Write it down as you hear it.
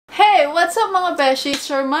what's up mga beshi? It's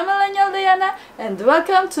your MOMmillenial Diana and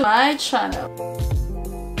welcome to my channel.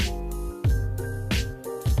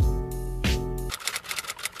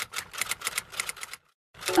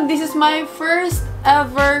 This is my first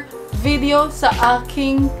ever video sa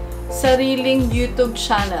aking sariling YouTube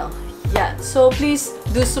channel. Yan. So, please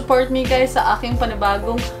do support me guys sa aking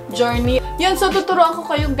panibagong journey. Yan. So, tuturuan ko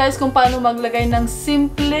kayo guys kung paano maglagay ng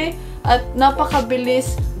simple at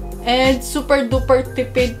napakabilis and super duper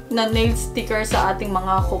tipid na nail sticker sa ating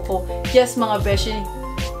mga kuko. Yes, mga beshi.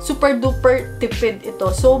 Super duper tipid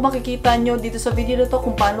ito. So, makikita nyo dito sa video na to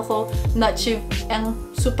kung paano ko na-achieve ang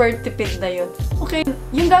super tipid na yun. Okay,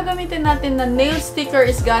 yung gagamitin natin na nail sticker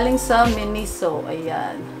is galing sa Miniso.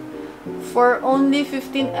 Ayan. For only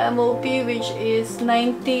 15 MOP, which is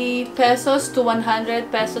 90 pesos to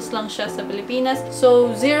 100 pesos lang siya sa Pilipinas.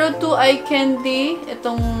 So, 02 eye candy,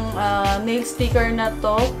 itong nail sticker na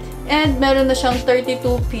to. And meron na siyang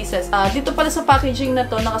 32 pieces. Dito pala sa packaging na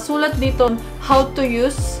to, nakasulat dito how to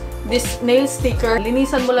use this nail sticker.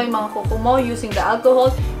 Linisan mo lang yung mga kuko mo using the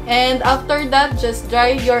alcohol. And after that, just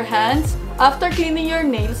dry your hands. After cleaning your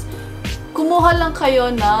nails, kumuha lang kayo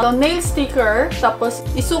na nail sticker, tapos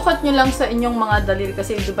isukat nyo lang sa inyong mga daliri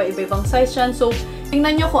kasi diba iba-ibang size yan. So,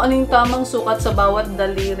 tingnan nyo kung anong tamang sukat sa bawat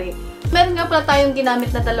daliri. Meron nga pala tayong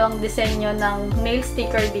ginamit na dalawang disenyo ng nail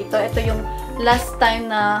sticker dito. Ito yung last time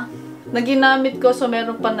na ginamit ko, so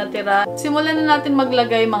meron pa natira. Simulan na natin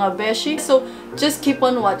maglagay mga beshi. So, just keep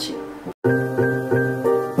on watching.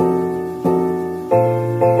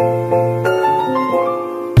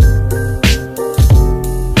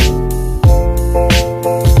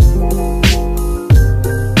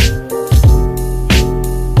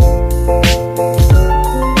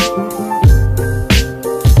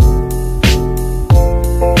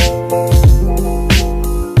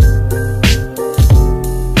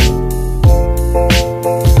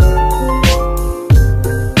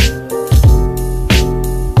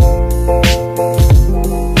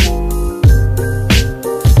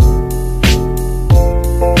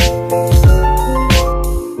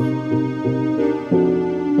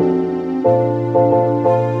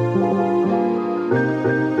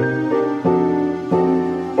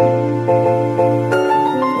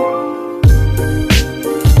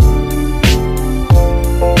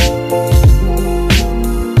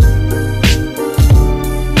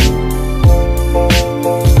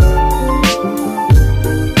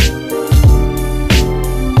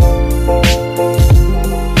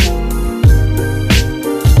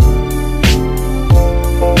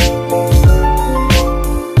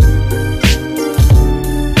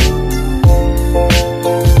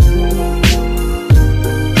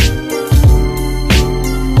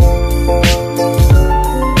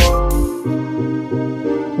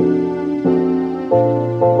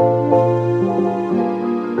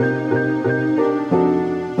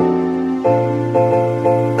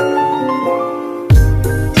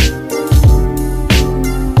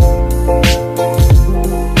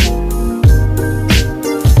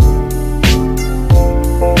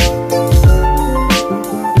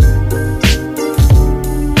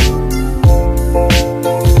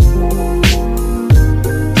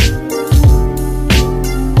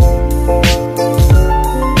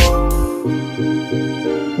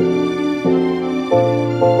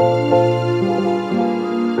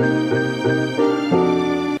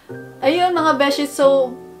 Ayun mga beshi,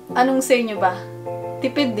 so anong say nyo ba?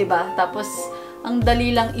 Tipid, diba? Tapos ang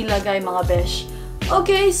dali lang ilagay mga besh.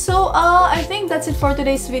 Okay, so I think that's it for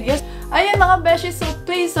today's video. Ayun mga beshi, so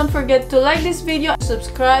please don't forget to like this video,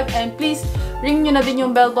 subscribe, and please ring nyo na din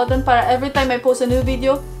yung bell button para every time I post a new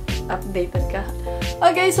video, updated ka.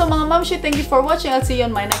 Okay, so mga mamshi, thank you for watching. I'll see you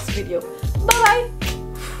on my next video. Bye-bye!